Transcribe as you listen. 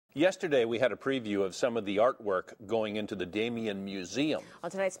Yesterday, we had a preview of some of the artwork going into the Damien Museum. On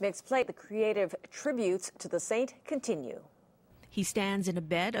tonight's Mixed Plate, the creative tributes to the saint continue. He stands in a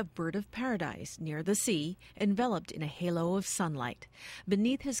bed of bird of paradise near the sea, enveloped in a halo of sunlight.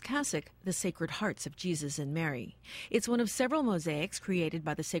 Beneath his cassock, the Sacred Hearts of Jesus and Mary. It's one of several mosaics created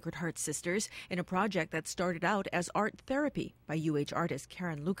by the Sacred Heart Sisters in a project that started out as art therapy by UH artist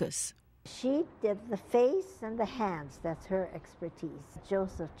Karen Lucas. She did the face and the hands. That's her expertise.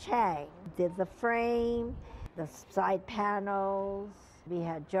 Joseph Chang did the frame, the side panels. We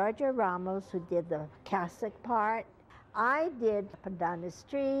had Georgia Ramos, who did the cassock part. I did Pandanus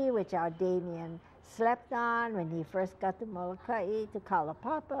Tree, which our Damien slept on when he first got to Molokai, to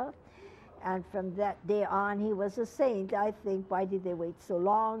Kalapapa. And from that day on, he was a saint, I think. Why did they wait so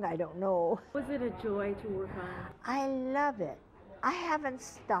long? I don't know. Was it a joy to work on? I love it. I haven't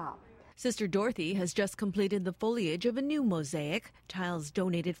stopped. Sister Dorothy has just completed the foliage of a new mosaic. Tiles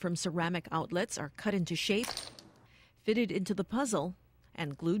donated from ceramic outlets are cut into shape, fitted into the puzzle,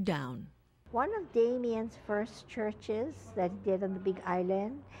 and glued down. One of Damien's first churches that he did on the Big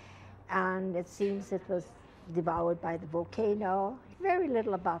Island, and it seems it was devoured by the volcano. Very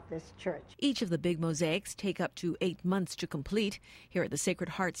little about this church. Each of the big mosaics take up to 8 months to complete. Here at the Sacred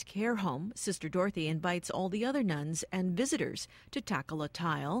Heart's Care Home, Sister Dorothy invites all the other nuns and visitors to tackle a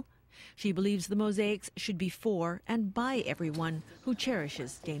tile. She believes the mosaics should be for and by everyone who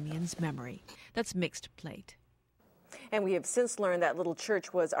cherishes Damien's memory. That's Mixed Plate. And we have since learned that little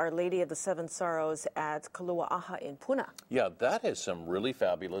church was Our Lady of the Seven Sorrows at Kalua'aha in Puna. Yeah, that is some really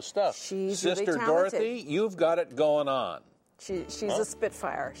fabulous stuff. She's Sister really talented. Dorothy, you've got it going on. She's a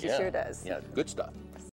spitfire. She sure does. Yeah, good stuff.